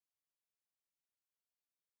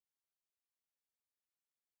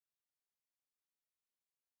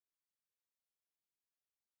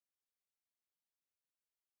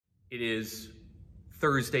It is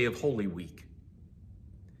Thursday of Holy Week.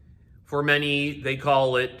 For many, they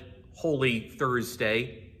call it Holy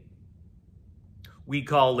Thursday. We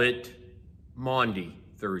call it Maundy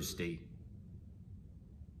Thursday.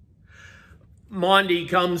 Maundy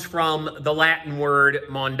comes from the Latin word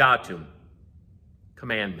mandatum,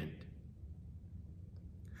 commandment.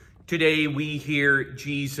 Today we hear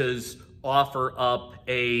Jesus offer up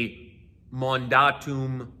a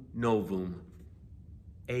mandatum novum,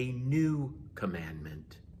 a new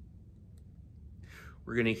commandment.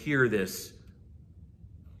 We're going to hear this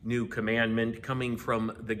new commandment coming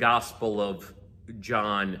from the Gospel of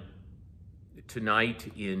John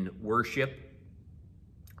tonight in worship.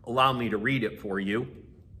 Allow me to read it for you.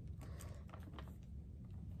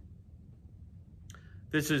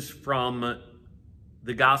 This is from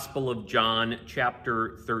the Gospel of John,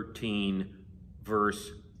 chapter 13,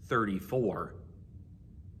 verse 34.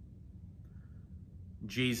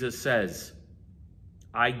 Jesus says,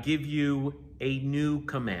 "I give you a new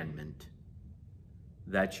commandment,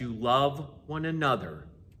 that you love one another,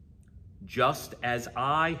 just as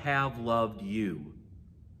I have loved you.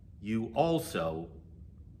 You also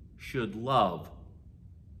should love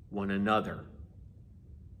one another.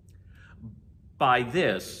 By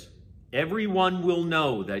this, everyone will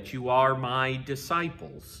know that you are my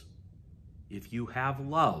disciples, if you have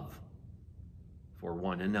love for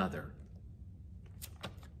one another."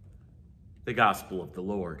 The Gospel of the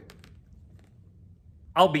Lord.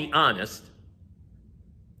 I'll be honest,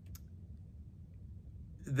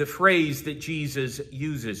 the phrase that Jesus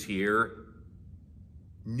uses here,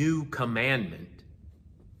 new commandment,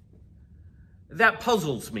 that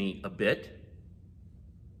puzzles me a bit.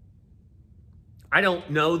 I don't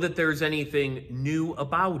know that there's anything new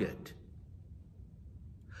about it.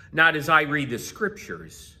 Not as I read the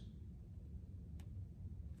scriptures.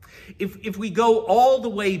 If we go all the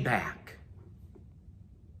way back,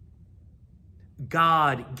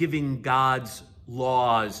 God giving God's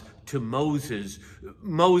laws to Moses,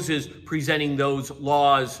 Moses presenting those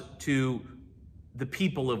laws to the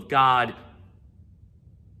people of God,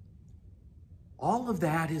 all of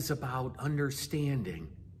that is about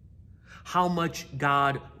understanding how much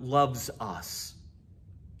God loves us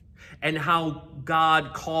and how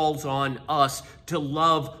God calls on us to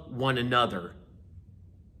love one another.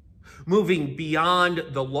 Moving beyond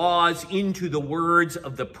the laws into the words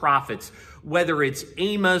of the prophets, whether it's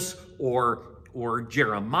Amos or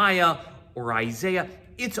Jeremiah or Isaiah,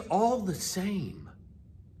 it's all the same.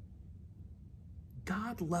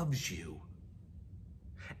 God loves you.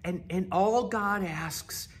 And all God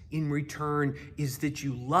asks in return is that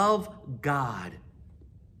you love God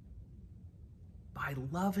by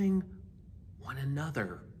loving one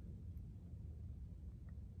another.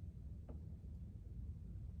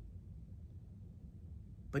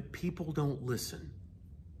 But people don't listen.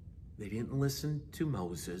 They didn't listen to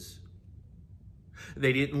Moses.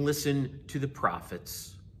 They didn't listen to the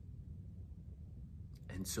prophets.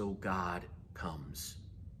 And so God comes.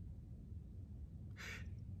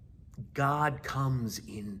 God comes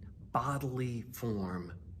in bodily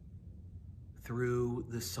form through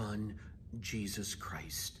the Son, Jesus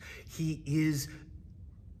Christ. He is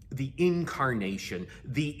the incarnation,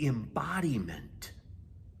 the embodiment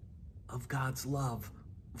of God's love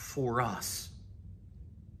for us.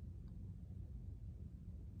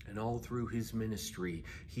 And all through his ministry,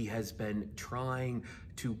 he has been trying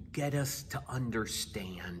to get us to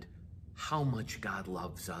understand how much God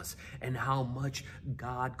loves us and how much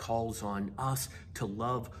God calls on us to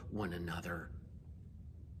love one another.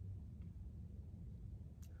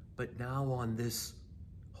 But now on this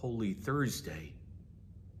Holy Thursday,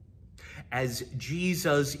 as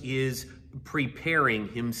Jesus is preparing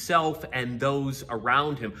himself and those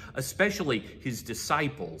around him, especially his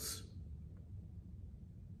disciples,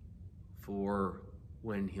 for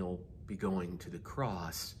when he'll be going to the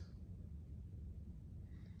cross,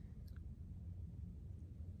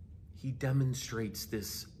 he demonstrates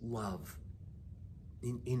this love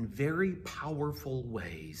in very powerful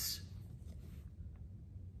ways.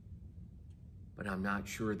 But I'm not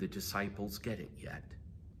sure the disciples get it yet.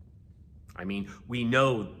 I mean, we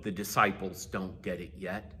know the disciples don't get it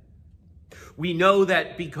yet. We know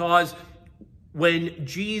that because when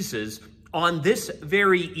Jesus, on this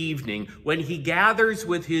very evening, when he gathers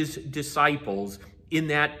with his disciples in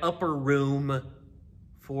that upper room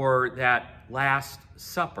for that Last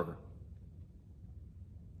Supper,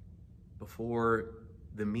 before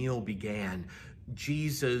the meal began,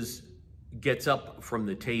 Jesus gets up from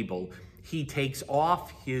the table. He takes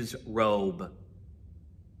off his robe.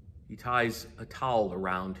 He ties a towel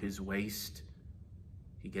around his waist.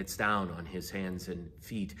 He gets down on his hands and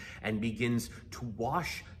feet and begins to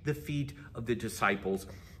wash the feet of the disciples.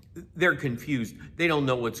 They're confused. They don't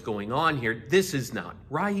know what's going on here. This is not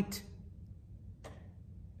right.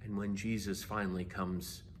 And when Jesus finally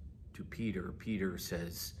comes to Peter, Peter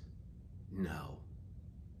says, "No,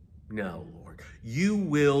 no, Lord, you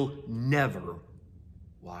will never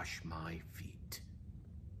wash my feet."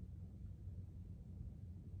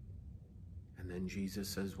 And then Jesus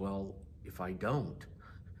says, "Well, if I don't,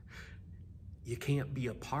 you can't be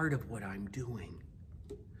a part of what I'm doing.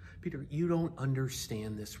 Peter, you don't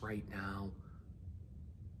understand this right now,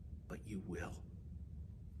 but you will."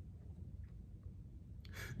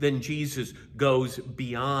 Then Jesus goes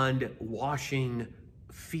beyond washing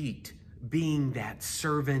feet, being that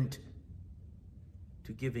servant,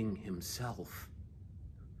 to giving himself.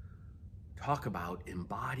 Talk about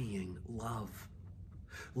embodying love,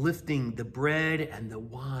 lifting the bread and the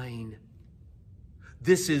wine.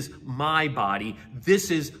 This is my body, this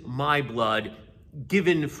is my blood,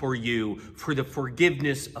 given for you for the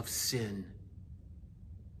forgiveness of sin.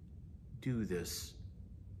 Do this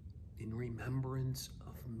in remembrance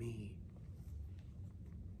of me.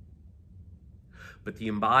 But the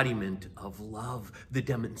embodiment of love, the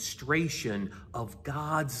demonstration of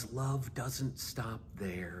God's love, doesn't stop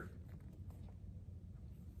there.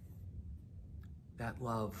 That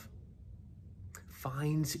love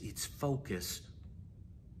finds its focus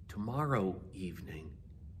tomorrow evening,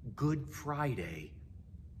 Good Friday,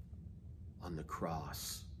 on the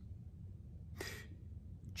cross.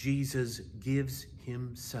 Jesus gives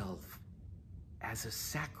himself as a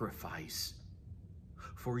sacrifice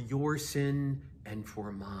for your sin and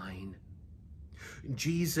for mine.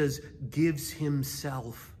 Jesus gives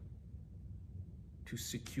himself to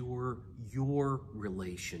secure your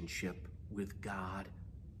relationship with God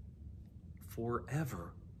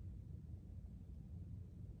forever.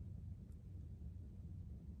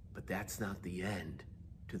 But that's not the end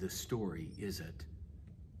to the story, is it?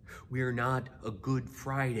 We are not a Good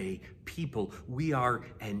Friday people. We are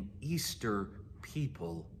an Easter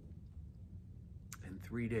people. And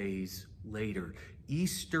 3 days later,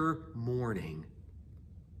 Easter morning,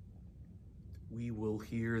 we will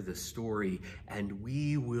hear the story and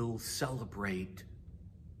we will celebrate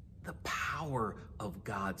the power of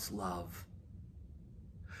God's love.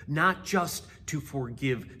 Not just to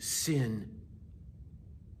forgive sin,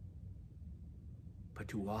 but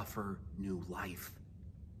to offer new life,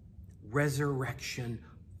 resurrection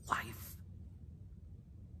life.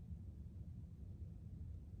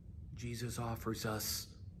 Jesus offers us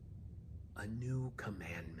a new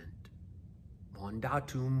commandment,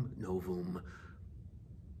 mandatum novum,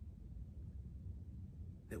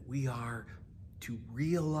 that we are to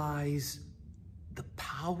realize the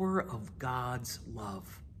power of God's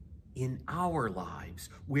love in our lives,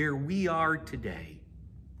 where we are today,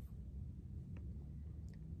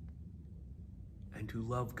 and to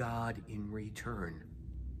love God in return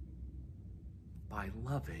by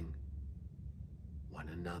loving one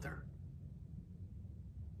another.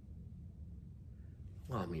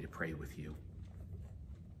 Allow me to pray with you.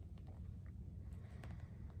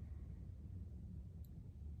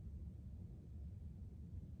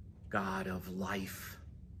 God of life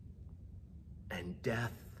and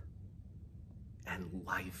death and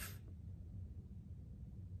life,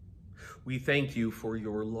 we thank you for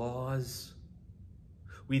your laws.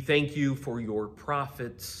 We thank you for your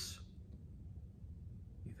prophets.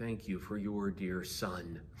 We thank you for your dear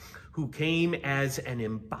Son, who came as an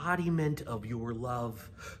embodiment of your love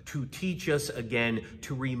to teach us again,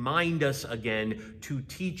 to remind us again, to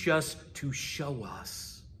teach us, to show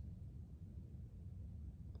us.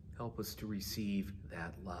 Help us to receive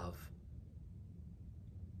that love.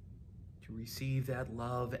 To receive that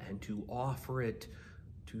love and to offer it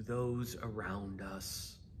to those around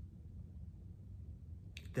us,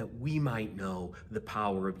 that we might know the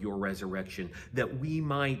power of your resurrection, that we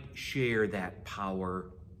might share that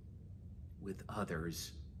power with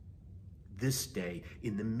others this day,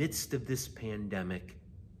 in the midst of this pandemic,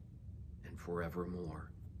 and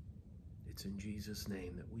forevermore. It's in Jesus'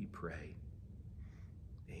 name that we pray.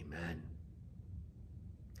 Amen.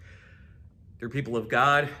 Dear people of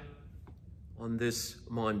God, on this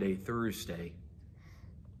Maundy Thursday,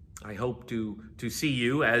 I hope to see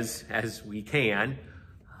you as we can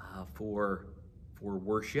for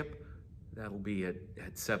worship. That'll be at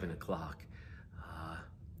 7 o'clock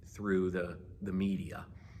through the media.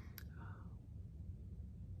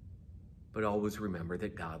 But always remember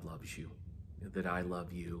that God loves you, that I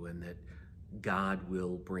love you, and that God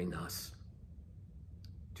will bring us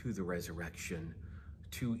to the resurrection,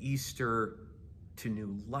 to Easter, to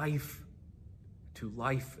new life, to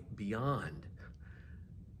life beyond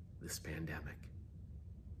this pandemic.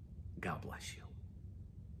 God bless you.